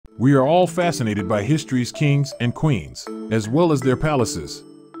We are all fascinated by history's kings and queens, as well as their palaces.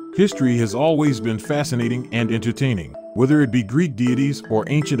 History has always been fascinating and entertaining, whether it be Greek deities or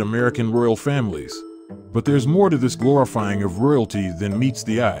ancient American royal families. But there's more to this glorifying of royalty than meets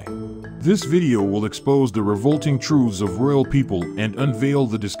the eye. This video will expose the revolting truths of royal people and unveil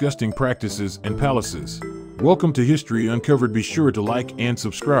the disgusting practices in palaces. Welcome to History Uncovered. Be sure to like and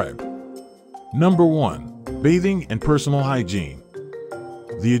subscribe. Number 1. Bathing and personal hygiene.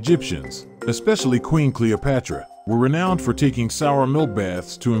 The Egyptians, especially Queen Cleopatra, were renowned for taking sour milk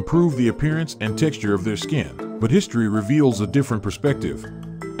baths to improve the appearance and texture of their skin. But history reveals a different perspective.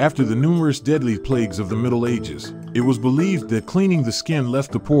 After the numerous deadly plagues of the Middle Ages, it was believed that cleaning the skin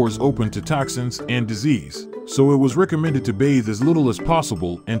left the pores open to toxins and disease, so it was recommended to bathe as little as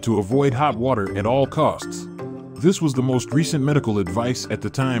possible and to avoid hot water at all costs. This was the most recent medical advice at the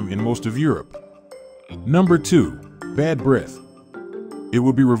time in most of Europe. Number 2. Bad breath. It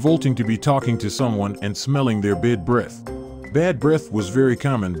would be revolting to be talking to someone and smelling their bad breath. Bad breath was very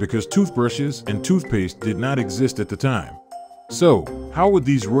common because toothbrushes and toothpaste did not exist at the time. So, how would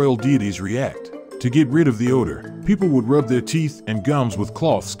these royal deities react? To get rid of the odor, people would rub their teeth and gums with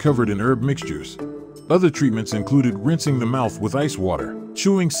cloths covered in herb mixtures. Other treatments included rinsing the mouth with ice water,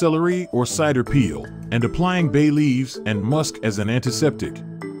 chewing celery or cider peel, and applying bay leaves and musk as an antiseptic.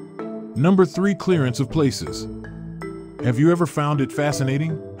 Number 3. Clearance of places. Have you ever found it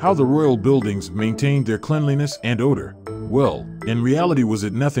fascinating how the royal buildings maintained their cleanliness and odor? Well, in reality, was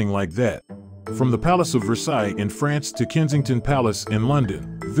it nothing like that? From the Palace of Versailles in France to Kensington Palace in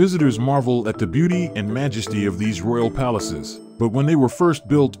London, visitors marvel at the beauty and majesty of these royal palaces. But when they were first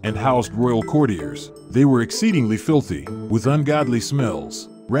built and housed royal courtiers, they were exceedingly filthy, with ungodly smells,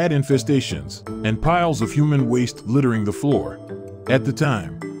 rat infestations, and piles of human waste littering the floor. At the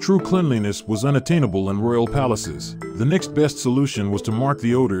time, true cleanliness was unattainable in royal palaces. The next best solution was to mark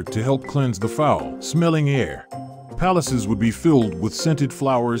the odor to help cleanse the foul-smelling air. Palaces would be filled with scented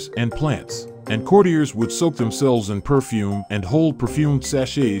flowers and plants, and courtiers would soak themselves in perfume and hold perfumed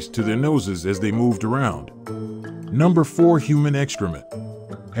sachets to their noses as they moved around. Number 4. Human excrement.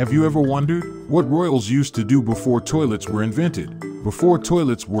 Have you ever wondered what royals used to do before toilets were invented? Before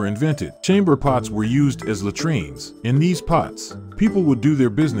toilets were invented, chamber pots were used as latrines. In these pots, people would do their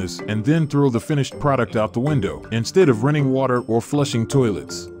business and then throw the finished product out the window. Instead of running water or flushing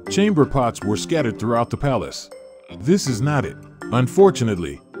toilets, chamber pots were scattered throughout the palace. This is not it.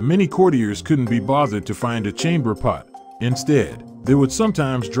 Unfortunately, many courtiers couldn't be bothered to find a chamber pot. Instead, they would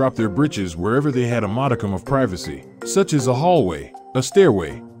sometimes drop their breeches wherever they had a modicum of privacy, such as a hallway, a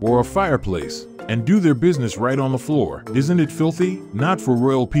stairway, or a fireplace, and do their business right on the floor. Isn't it filthy? Not for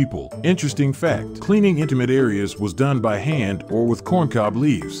royal people. Interesting fact, cleaning intimate areas was done by hand or with corncob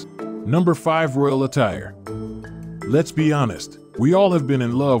leaves. Number 5. Royal attire. Let's be honest, we all have been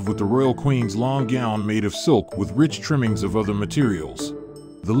in love with the royal queen's long gown made of silk with rich trimmings of other materials.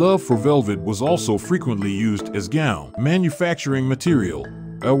 The love for velvet was also frequently used as gown manufacturing material.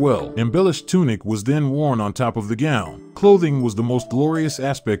 A well-embellished tunic was then worn on top of the gown. Clothing was the most glorious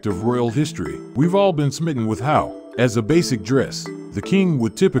aspect of royal history. We've all been smitten with how, as a basic dress, the king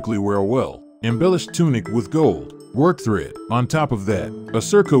would typically wear a well-embellished tunic with gold work thread. On top of that, a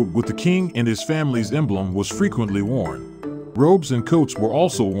surcoat with the king and his family's emblem was frequently worn. Robes and coats were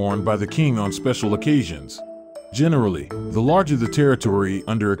also worn by the king on special occasions. Generally, the larger the territory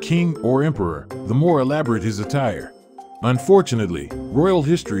under a king or emperor, the more elaborate his attire. Unfortunately, royal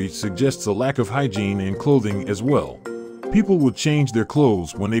history suggests a lack of hygiene in clothing as well. People would change their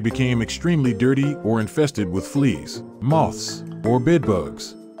clothes when they became extremely dirty or infested with fleas, moths, or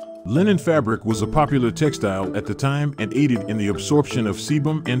bedbugs. Linen fabric was a popular textile at the time and aided in the absorption of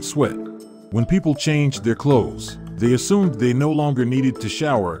sebum and sweat. When people changed their clothes, they assumed they no longer needed to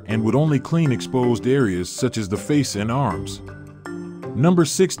shower and would only clean exposed areas such as the face and arms. Number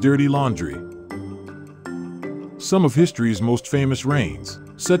 6. Dirty laundry. Some of history's most famous reigns,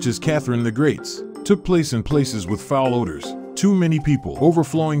 such as Catherine the Great's, took place in places with foul odors, too many people,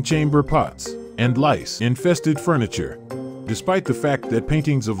 overflowing chamber pots, and lice-infested furniture. Despite the fact that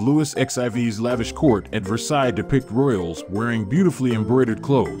paintings of Louis XIV's lavish court at Versailles depict royals wearing beautifully embroidered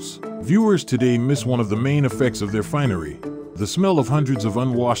clothes, viewers today miss one of the main effects of their finery: the smell of hundreds of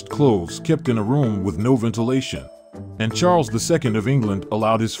unwashed clothes kept in a room with no ventilation. And Charles II of England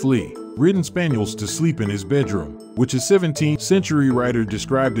allowed his flea-ridden spaniels to sleep in his bedroom, which a 17th century writer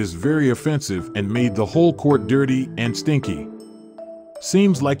described as very offensive and made the whole court dirty and stinky.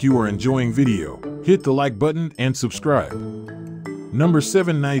 Seems like you are enjoying video. Hit the like button and subscribe. Number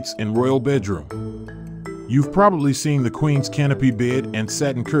 7. Nights in royal bedroom. You've probably seen the Queen's canopy bed and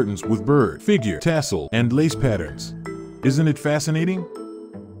satin curtains with bird, figure, tassel, and lace patterns. Isn't it fascinating?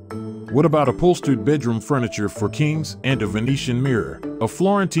 What about upholstered bedroom furniture for kings and a Venetian mirror, a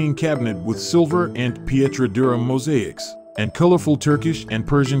Florentine cabinet with silver and pietra dura mosaics, and colorful Turkish and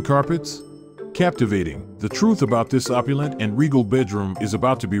Persian carpets? Captivating. The truth about this opulent and regal bedroom is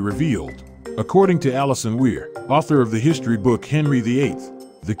about to be revealed. According to Alison Weir, author of the history book Henry VIII,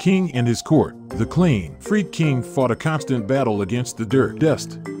 The King and His Court, the clean, freed king fought a constant battle against the dirt,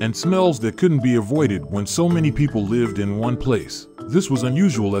 dust, and smells that couldn't be avoided when so many people lived in one place. This was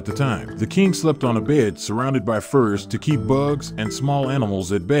unusual at the time. The king slept on a bed surrounded by furs to keep bugs and small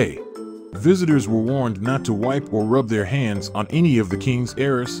animals at bay. Visitors were warned not to wipe or rub their hands on any of the king's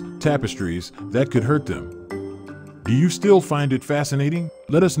arras, tapestries, that could hurt them. Do you still find it fascinating?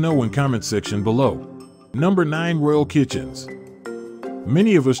 Let us know in comment section below. Number 9. Royal Kitchens.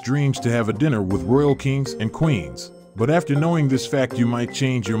 Many of us dreams to have a dinner with royal kings and queens, but after knowing this fact you might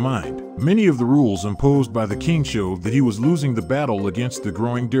change your mind. Many of the rules imposed by the king showed that he was losing the battle against the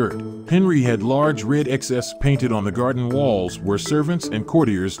growing dirt. Henry had large red XS painted on the garden walls where servants and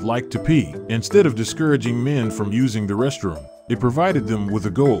courtiers liked to pee. Instead of discouraging men from using the restroom, it provided them with a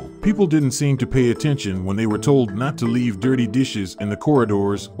goal. People didn't seem to pay attention when they were told not to leave dirty dishes in the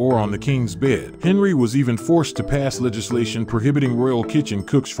corridors or on the king's bed. Henry was even forced to pass legislation prohibiting royal kitchen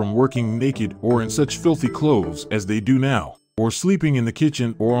cooks from working naked or in such filthy clothes as they do now, or sleeping in the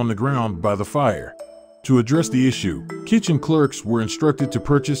kitchen or on the ground by the fire. To address the issue, kitchen clerks were instructed to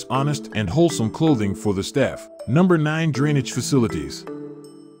purchase honest and wholesome clothing for the staff. Number 9. Drainage facilities.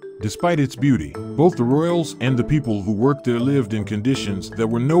 Despite its beauty, both the royals and the people who worked there lived in conditions that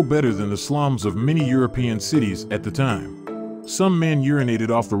were no better than the slums of many European cities at the time. Some men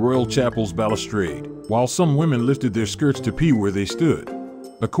urinated off the royal chapel's balustrade, while some women lifted their skirts to pee where they stood.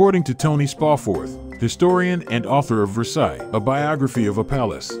 According to Tony Spawforth, historian and author of Versailles, a biography of a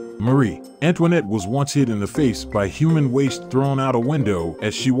palace, Marie Antoinette was once hit in the face by human waste thrown out a window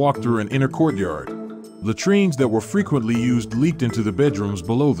as she walked through an inner courtyard. Latrines that were frequently used leaked into the bedrooms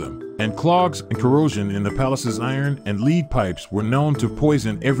below them, and clogs and corrosion in the palace's iron and lead pipes were known to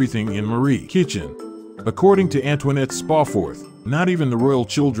poison everything in Marie's kitchen. According to Antoinette Spawforth, not even the royal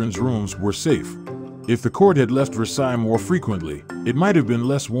children's rooms were safe. If the court had left Versailles more frequently, it might have been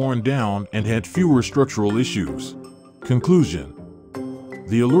less worn down and had fewer structural issues. Conclusion.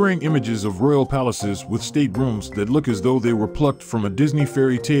 The alluring images of royal palaces with staterooms that look as though they were plucked from a Disney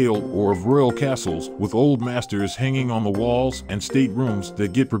fairy tale, or of royal castles with old masters hanging on the walls and staterooms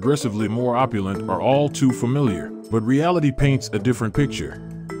that get progressively more opulent, are all too familiar. But reality paints a different picture.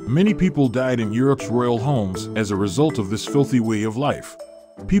 Many people died in Europe's royal homes as a result of this filthy way of life.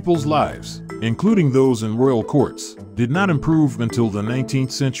 People's lives, including those in royal courts, did not improve until the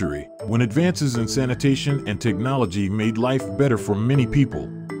 19th century, when advances in sanitation and technology made life better for many people.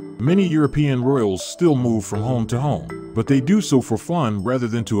 Many European royals still move from home to home, but they do so for fun rather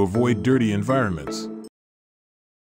than to avoid dirty environments.